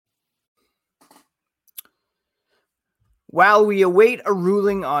While we await a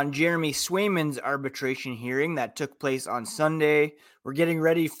ruling on Jeremy Swayman's arbitration hearing that took place on Sunday, we're getting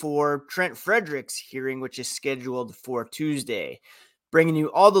ready for Trent Frederic's hearing, which is scheduled for Tuesday, bringing you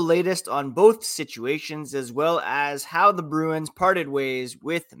all the latest on both situations, as well as how the Bruins parted ways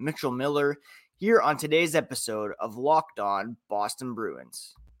with Mitchell Miller here on today's episode of Locked On Boston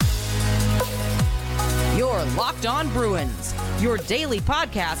Bruins. You're Locked On Bruins, your daily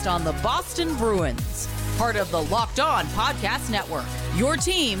podcast on the Boston Bruins. Part of the Locked On Podcast Network, your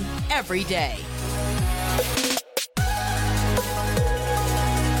team every day.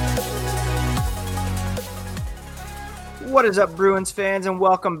 What is up, Bruins fans, and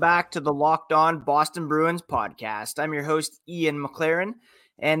welcome back to the Locked On Boston Bruins podcast. I'm your host, Ian McLaren,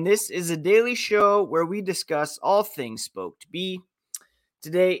 and this is a daily show where we discuss all things Spoke to Be.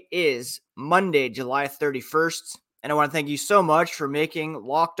 Today is Monday, July 31st. And I want to thank you so much for making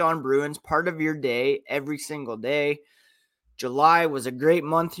Locked On Bruins part of your day every single day. July was a great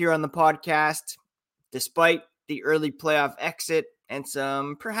month here on the podcast, despite the early playoff exit and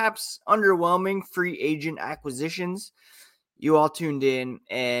some perhaps underwhelming free agent acquisitions. You all tuned in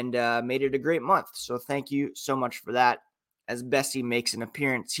and made it a great month. So thank you so much for that. As Bessie makes an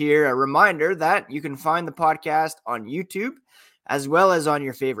appearance here, a reminder that you can find the podcast on YouTube as well as on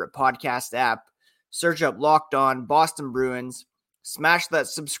your favorite podcast app. Search up Locked On Boston Bruins. Smash that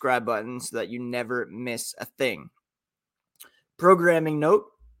subscribe button so that you never miss a thing. Programming note,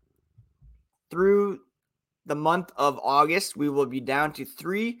 through the month of August, we will be down to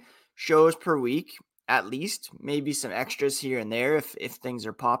 3 shows per week, at least. Maybe some extras here and there if things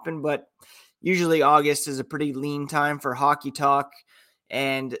are popping. But usually August is a pretty lean time for hockey talk.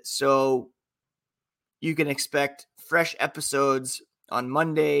 And so you can expect fresh episodes on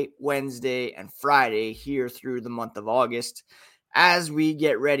Monday, Wednesday, and Friday here through the month of August as we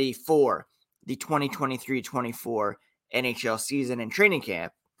get ready for the 2023-24 NHL season and training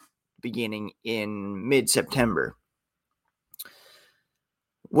camp beginning in mid-September.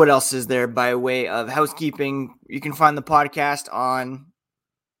 What else is there by way of housekeeping? You can find the podcast on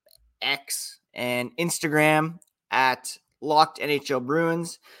X and Instagram at Locked NHL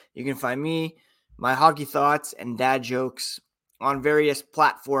Bruins. You can find me, my hockey thoughts, and dad jokes on various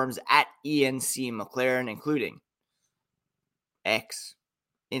platforms at ENC McLaren, including X,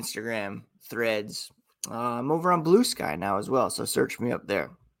 Instagram, Threads. I'm over on Blue Sky now as well, so search me up there.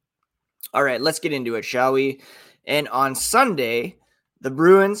 All right, let's get into it, shall we? And on Sunday, the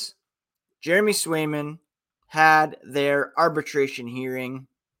Bruins, Jeremy Swayman, had their arbitration hearing.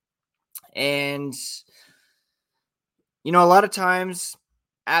 And, you know, a lot of times,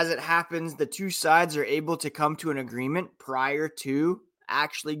 as it happens, the two sides are able to come to an agreement prior to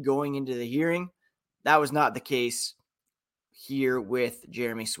actually going into the hearing. That was not the case here with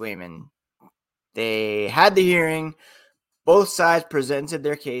Jeremy Swayman. They had the hearing, both sides presented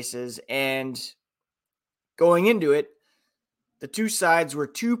their cases, and going into it, the two sides were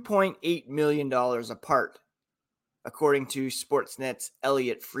 $2.8 million apart, according to Sportsnet's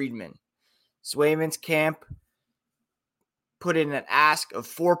Elliot Friedman. Swayman's camp put in an ask of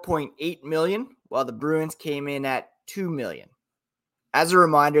 $4.8 million, while the Bruins came in at $2 million. As a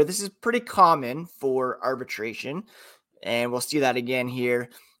reminder, this is pretty common for arbitration, and we'll see that again here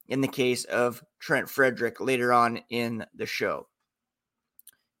in the case of Trent Frederic later on in the show.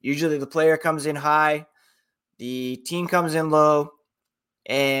 Usually the player comes in high, the team comes in low,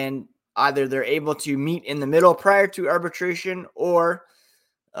 and either they're able to meet in the middle prior to arbitration, or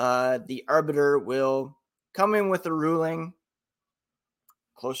the arbiter will come in with a ruling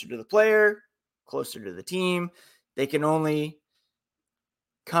closer to the player, closer to the team. They can only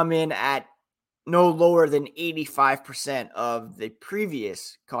come in at no lower than 85% of the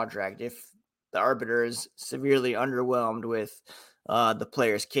previous contract if the arbiter is severely underwhelmed with the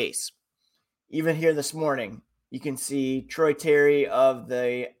player's case. Even here this morning, you can see Troy Terry of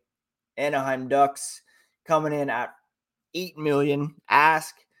the Anaheim Ducks coming in at $8 million,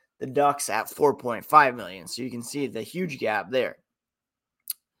 ask the Ducks at $4.5 million. So you can see the huge gap there.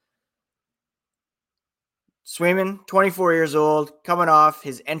 Swayman, 24 years old, coming off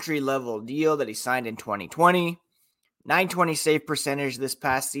his entry-level deal that he signed in 2020. .920 save percentage this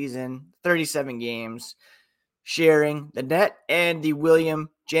past season, 37 games, sharing the net and the William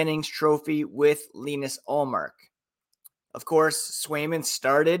Jennings Trophy with Linus Ullmark. Of course, Swayman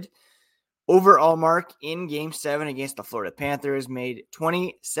started over Ullmark in Game 7 against the Florida Panthers, made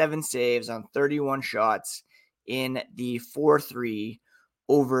 27 saves on 31 shots in the 4-3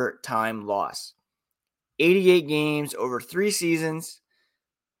 overtime loss. 88 games over 3 seasons.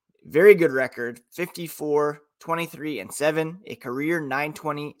 Very good record. 54, 23, and 7. A career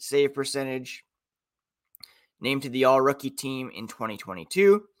 .920 save percentage. named to the All-Rookie team in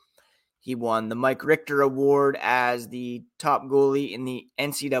 2022. He won the Mike Richter Award as the top goalie in the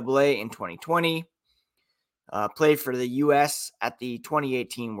NCAA in 2020. Played for the U.S. at the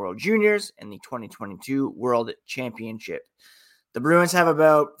 2018 World Juniors and the 2022 World Championship. The Bruins have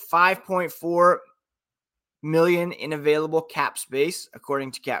about $5.4 million in available cap space,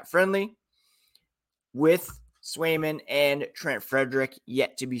 according to Cap Friendly, with Swayman and Trent Frederic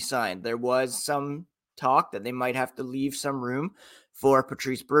yet to be signed. There was some talk that they might have to leave some room for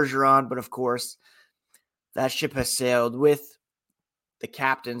Patrice Bergeron, but of course, that ship has sailed with the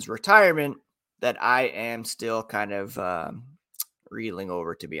captain's retirement that I am still kind of reeling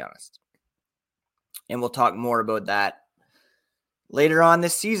over, to be honest. And we'll talk more about that later on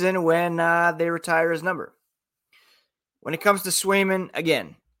this season when they retire his number. When it comes to Swayman,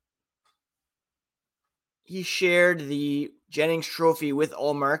 again, he shared the Jennings Trophy with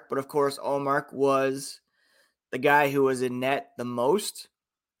Ullmark, but of course, Ullmark was the guy who was in net the most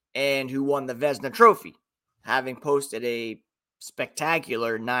and who won the Vezina Trophy, having posted a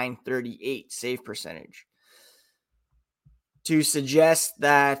spectacular .938 save percentage. To suggest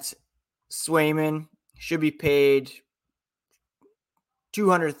that Swayman should be paid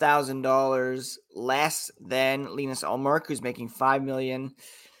 $200,000 less than Linus Ullmark, who's making $5 million,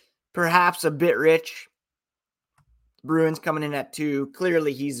 perhaps a bit rich. Bruins coming in at 2.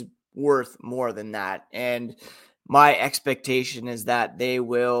 Clearly, he's worth more than that. And my expectation is that they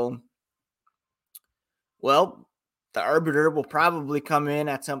will, well, the arbiter will probably come in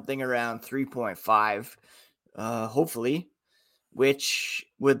at something around 3.5, hopefully, which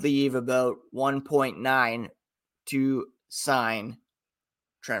would leave about 1.9 to sign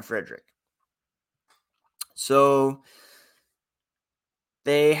Trent Frederic. So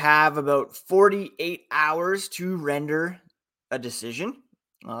they have about 48 hours to render a decision.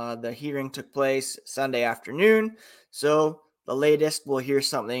 The hearing took place Sunday afternoon, so the latest we'll hear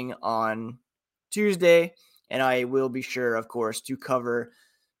something on Tuesday, and I will be sure, of course, to cover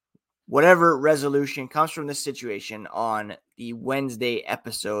whatever resolution comes from this situation on the Wednesday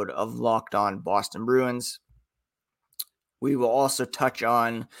episode of Locked On Boston Bruins. We will also touch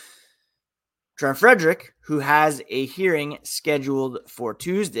on Trent Frederic, who has a hearing scheduled for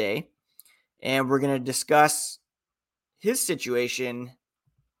Tuesday, and we're going to discuss his situation,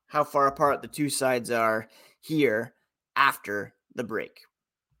 how far apart the two sides are here after the break.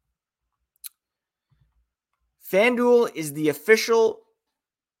 FanDuel is the official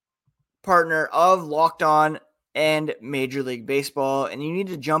partner of Locked On and Major League Baseball, and you need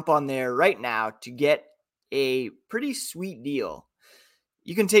to jump on there right now to get a pretty sweet deal.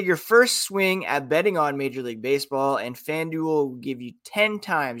 You can take your first swing at betting on Major League Baseball, and FanDuel will give you 10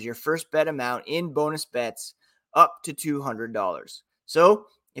 times your first bet amount in bonus bets up to $200. So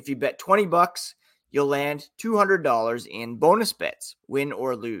if you bet $20, you'll land $200 in bonus bets, win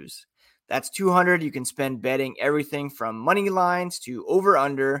or lose. That's $200 you can spend betting everything from money lines to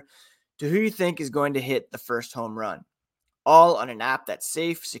over-under to who you think is going to hit the first home run. All on an app that's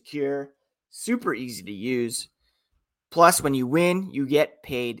safe, secure, super easy to use. Plus, when you win, you get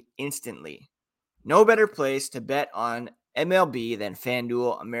paid instantly. No better place to bet on MLB than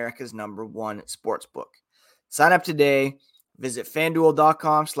FanDuel, America's #1 sportsbook. Sign up today. Visit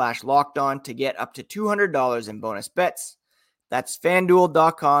FanDuel.com/LockedOn to get up to $200 in bonus bets. That's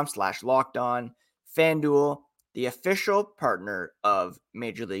FanDuel.com/LockedOn. FanDuel, the official partner of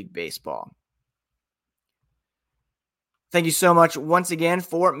Major League Baseball. Thank you so much once again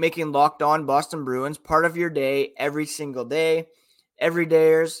for making Locked On Boston Bruins part of your day every single day.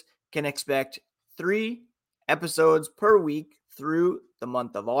 Everydayers can expect 3 episodes per week through the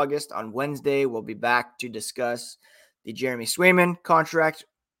month of August. On Wednesday, we'll be back to discuss the Jeremy Swayman contract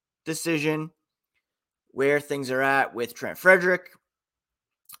decision, where things are at with Trent Frederic,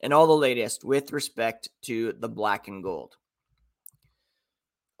 and all the latest with respect to the black and gold.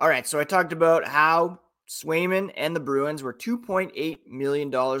 All right, so I talked about how Swayman and the Bruins were $2.8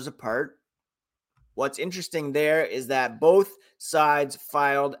 million apart. What's interesting there is that both sides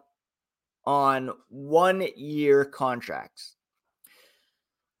filed on 1-year contracts.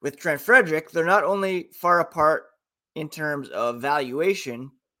 With Trent Frederic, they're not only far apart in terms of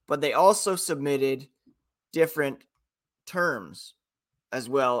valuation, but they also submitted different terms as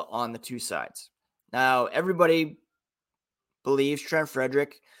well on the two sides. Now, everybody believes Trent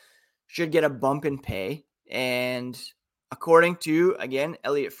Frederic should get a bump in pay. And according to, again,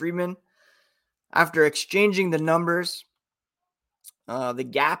 Elliot Friedman, after exchanging the numbers, the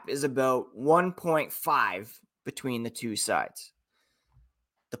gap is about 1.5 between the two sides.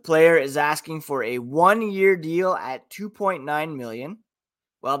 The player is asking for a 1-year deal at $2.9 million,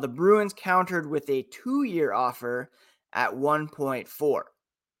 Well, the Bruins countered with a 2-year offer at 1.4.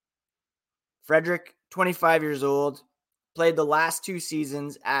 Frederic, 25 years old, played the last 2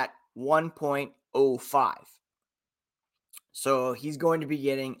 seasons at 1.05. So he's going to be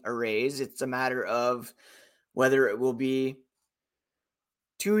getting a raise. It's a matter of whether it will be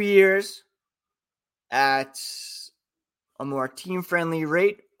 2 years at a more team-friendly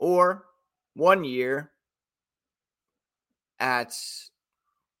rate or 1 year at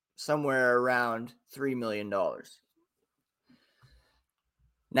somewhere around $3 million.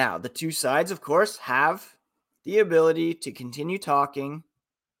 Now, the two sides, of course, have the ability to continue talking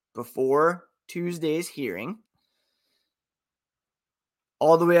before Tuesday's hearing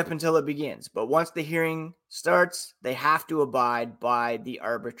all the way up until it begins. But once the hearing starts, they have to abide by the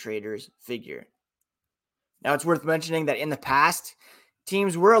arbitrator's figure. Now, it's worth mentioning that in the past,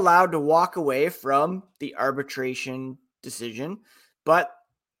 teams were allowed to walk away from the arbitration decision, but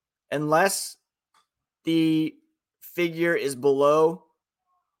unless the figure is below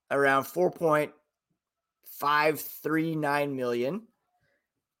around 4.539 million,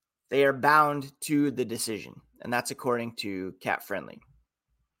 they are bound to the decision, and that's according to Cap Friendly.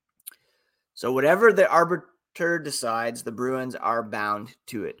 So whatever the arbiter decides, the Bruins are bound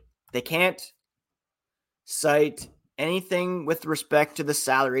to it. They can't cite anything with respect to the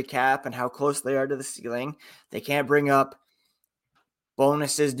salary cap and how close they are to the ceiling. They can't bring up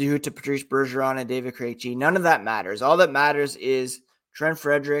bonuses due to Patrice Bergeron and David Krejci. None of that matters. All that matters is Trent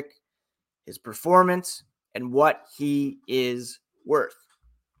Frederic, his performance, and what he is worth.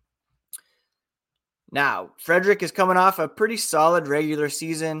 Now, Frederic is coming off a pretty solid regular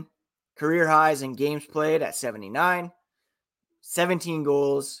season. Career highs in games played at 79, 17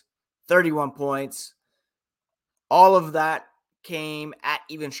 goals, 31 points. All of that came at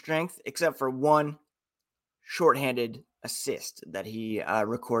even strength, except for one shorthanded assist that he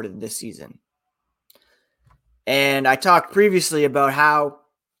recorded this season. And I talked previously about how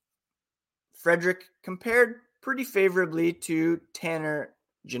Frederic compared pretty favorably to Tanner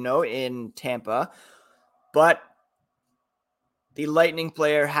Jeannot in Tampa, but the Lightning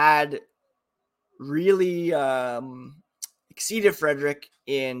player had really exceeded Frederic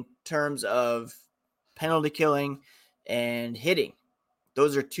in terms of penalty killing and hitting.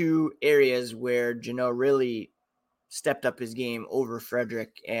 Those are two areas where Jeannot really stepped up his game over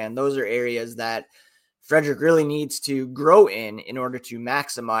Frederic, and those are areas that Frederic really needs to grow in order to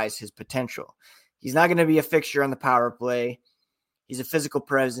maximize his potential. He's not going to be a fixture on the power play. He's a physical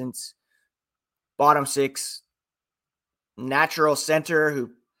presence, bottom six, natural center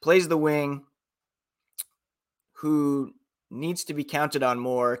who plays the wing, who needs to be counted on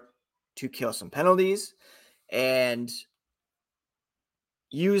more to kill some penalties and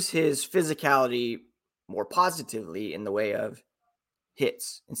use his physicality more positively in the way of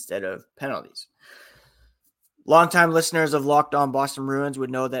hits instead of penalties. Longtime listeners of Locked On Boston Bruins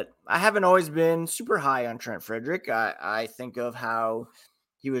would know that I haven't always been super high on Trent Frederic. I think of how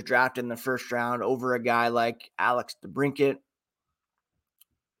he was drafted in the first round over a guy like Alex DeBrincat,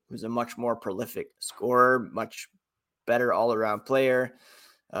 who's a much more prolific scorer, much better all-around player.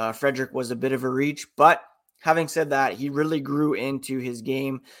 Frederic was a bit of a reach, but having said that, he really grew into his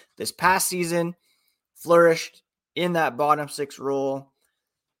game this past season, flourished in that bottom six role,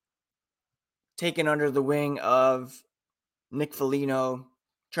 taken under the wing of Nick Foligno,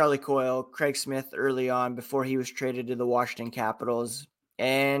 Charlie Coyle, Craig Smith early on before he was traded to the Washington Capitals,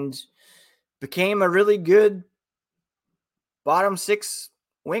 and became a really good bottom six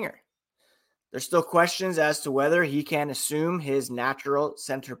winger. There's still questions as to whether he can assume his natural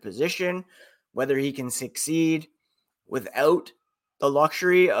center position, whether he can succeed without the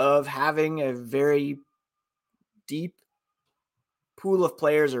luxury of having a very deep pool of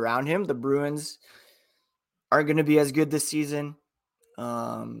players around him. The Bruins aren't going to be as good this season.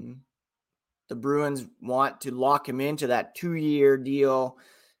 The Bruins want to lock him into that 2-year deal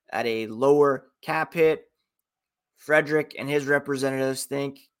at a lower cap hit. Frederic and his representatives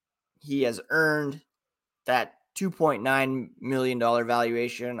think he has earned that $2.9 million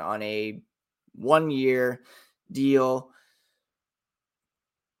valuation on a 1-year deal,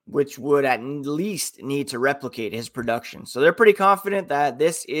 which would at least need to replicate his production. So they're pretty confident that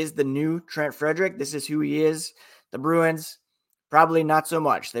this is the new Trent Frederic. This is who he is. The Bruins, probably not so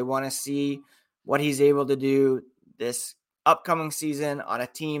much. They want to see what he's able to do this upcoming season on a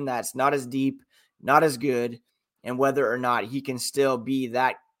team that's not as deep, not as good, and whether or not he can still be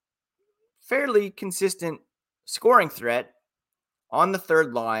that fairly consistent scoring threat on the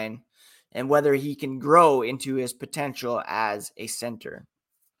third line, and whether he can grow into his potential as a center.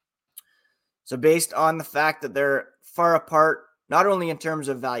 So based on the fact that they're far apart not only in terms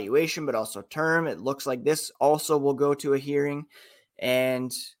of valuation, but also term. It looks like this also will go to a hearing,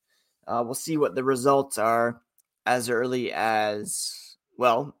 and we'll see what the results are as early as,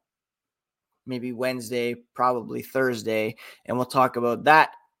 well, maybe Wednesday, probably Thursday, and we'll talk about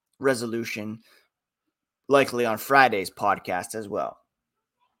that resolution likely on Friday's podcast as well.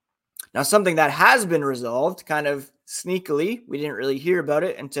 Now, something that has been resolved kind of sneakily, we didn't really hear about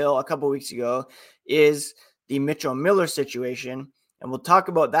it until a couple weeks ago, is the Mitchell Miller situation, and we'll talk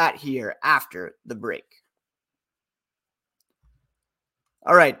about that here after the break.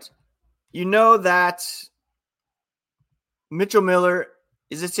 All right, you know that Mitchell Miller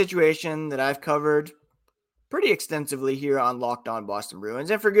is a situation that I've covered pretty extensively here on Locked On Boston Bruins,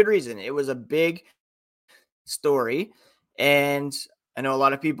 and for good reason. It was a big story, and I know a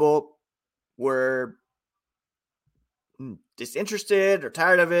lot of people were disinterested or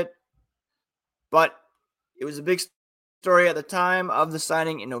tired of it, but it was a big story at the time of the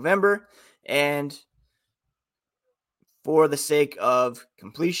signing in November, and for the sake of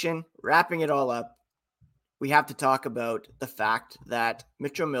completion, wrapping it all up, we have to talk about the fact that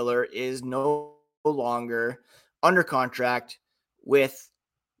Mitchell Miller is no longer under contract with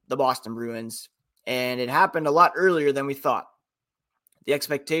the Boston Bruins, and it happened a lot earlier than we thought. The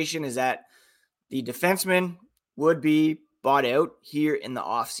expectation is that the defenseman would be bought out here in the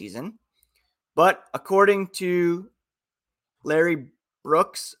offseason, but according to Larry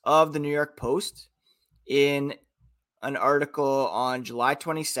Brooks of the New York Post, in an article on July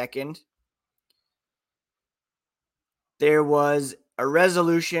 22nd, there was a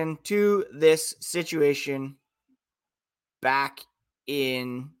resolution to this situation back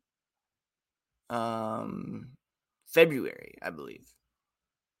in February, I believe.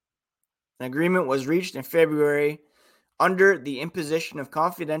 An agreement was reached in February under the imposition of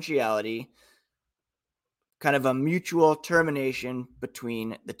confidentiality, kind of a mutual termination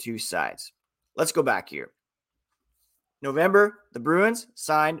between the two sides. Let's go back here. November, the Bruins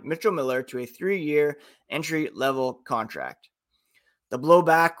signed Mitchell Miller to a 3-year entry-level contract. The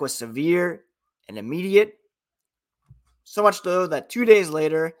blowback was severe and immediate, so much so that 2 days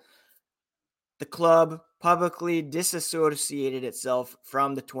later, the club publicly disassociated itself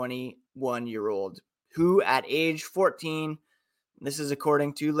from the 21-year-old, who at age 14, this is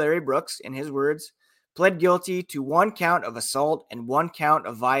according to Larry Brooks in his words, pled guilty to 1 count of assault and 1 count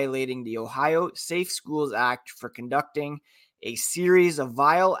of violating the Ohio Safe Schools Act for conducting a series of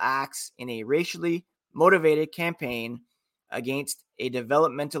vile acts in a racially motivated campaign against a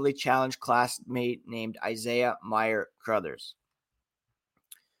developmentally challenged classmate named Isaiah Meyer Crothers.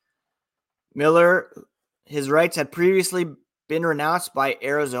 Miller, his rights had previously been renounced by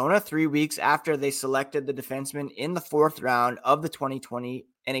Arizona 3 weeks after they selected the defenseman in the 4th round of the 2020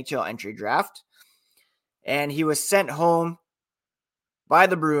 NHL entry draft. And he was sent home by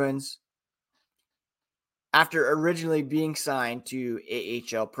the Bruins after originally being signed to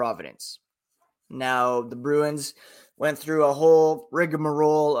AHL Providence. Now, the Bruins went through a whole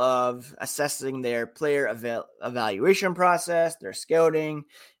rigmarole of assessing their player evaluation process, their scouting.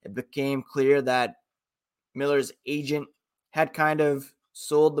 It became clear that Miller's agent had kind of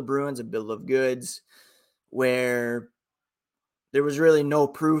sold the Bruins a bill of goods where there was really no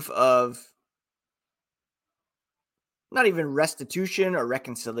proof of not even restitution or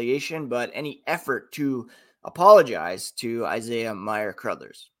reconciliation, but any effort to apologize to Isaiah Meyer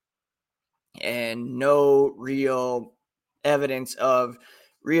Crothers. And no real evidence of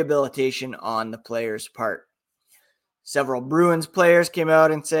rehabilitation on the player's part. Several Bruins players came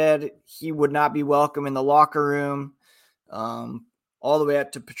out and said he would not be welcome in the locker room, all the way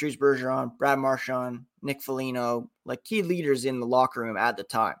up to Patrice Bergeron, Brad Marchand, Nick Foligno, like key leaders in the locker room at the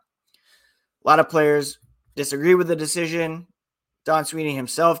time. A lot of players disagree with the decision. Don Sweeney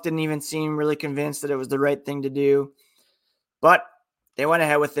himself didn't even seem really convinced that it was the right thing to do. But they went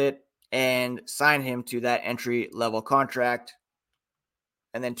ahead with it and signed him to that entry-level contract.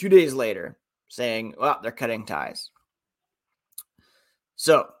 And then 2 days later, saying, well, they're cutting ties.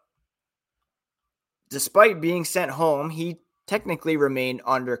 So, despite being sent home, he technically remained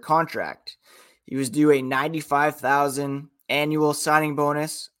under contract. He was due a $95,000 annual signing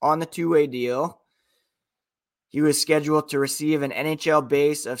bonus on the 2-way deal. He was scheduled to receive an NHL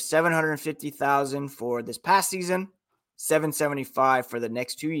base of $750,000 for this past season, $775,000 for the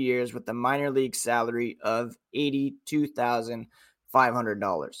next 2 years, with a minor league salary of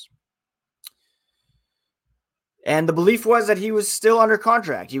 $82,500. And the belief was that he was still under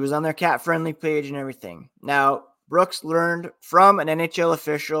contract. He was on their cat-friendly page and everything. Now, Brooks learned from an NHL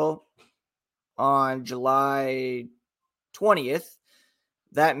official on July 20th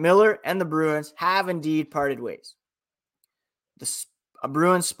that Miller and the Bruins have indeed parted ways. A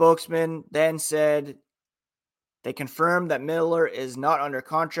Bruins spokesman then said they confirmed that Miller is not under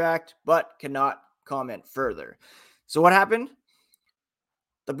contract, but cannot comment further. So what happened?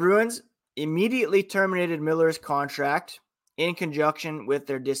 The Bruins immediately terminated Miller's contract in conjunction with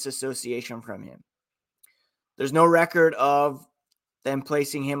their disassociation from him. There's no record of them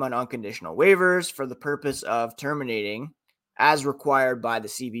placing him on unconditional waivers for the purpose of terminating as required by the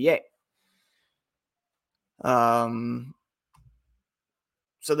CBA.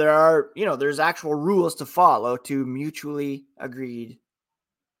 So there's actual rules to follow to mutually agreed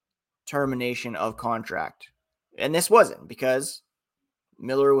termination of contract. And this wasn't, because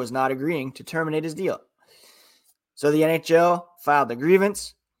Miller was not agreeing to terminate his deal. So the NHL filed a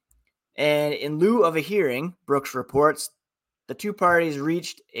grievance, and in lieu of a hearing, Brooks reports, the two parties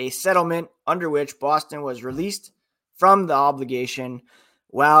reached a settlement under which Boston was released from the obligation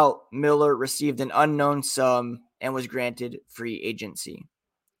while Miller received an unknown sum and was granted free agency.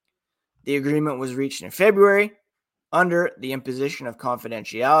 The agreement was reached in February under the imposition of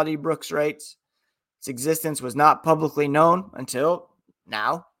confidentiality, Brooks writes. Its existence was not publicly known until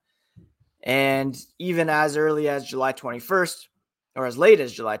now. And even as early as July 21st, or as late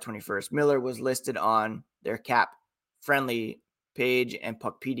as July 21st, Miller was listed on their cap-friendly page and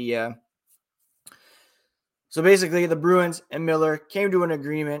Puckpedia. So basically, the Bruins and Miller came to an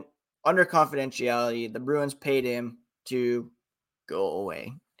agreement under confidentiality. The Bruins paid him to go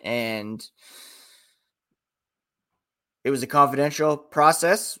away. And it was a confidential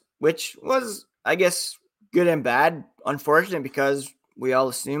process, which was, I guess, good and bad. Unfortunate, because we all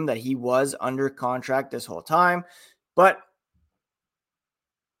assumed that he was under contract this whole time. But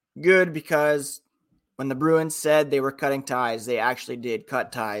good, because when the Bruins said they were cutting ties, they actually did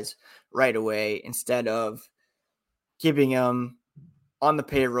cut ties right away, instead of keeping him on the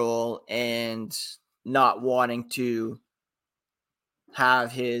payroll and not wanting to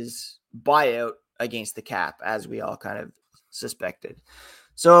have his buyout against the cap, as we all kind of suspected.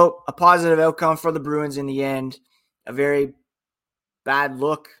 So a positive outcome for the Bruins in the end. A very bad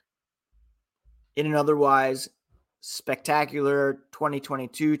look in an otherwise spectacular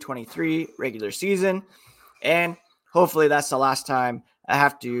 2022-23 regular season. And hopefully that's the last time I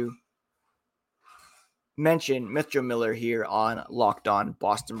have to mention Mitchell Miller here on Locked On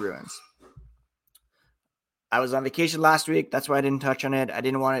Boston Bruins. I was on vacation last week. That's why I didn't touch on it. I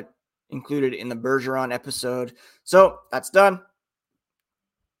didn't want it included in the Bergeron episode. So that's done.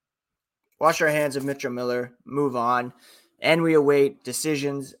 Wash our hands of Mitchell Miller, move on, and we await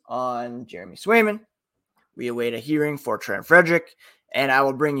decisions on Jeremy Swayman. We await a hearing for Trent Frederic, and I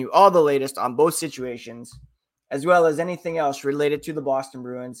will bring you all the latest on both situations, as well as anything else related to the Boston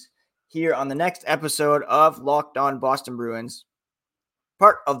Bruins, here on the next episode of Locked On Boston Bruins,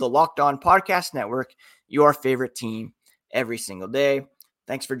 part of the Locked On Podcast Network, your favorite team every single day.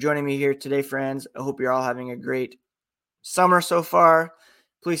 Thanks for joining me here today, friends. I hope you're all having a great summer so far.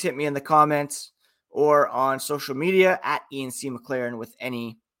 Please hit me in the comments or on social media at Ian C. McLaren with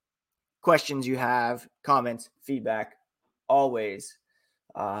any questions you have, comments, feedback. Always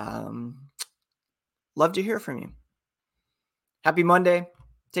love to hear from you. Happy Monday.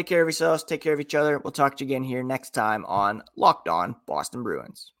 Take care of yourselves. Take care of each other. We'll talk to you again here next time on Locked On Boston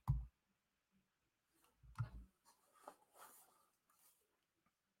Bruins.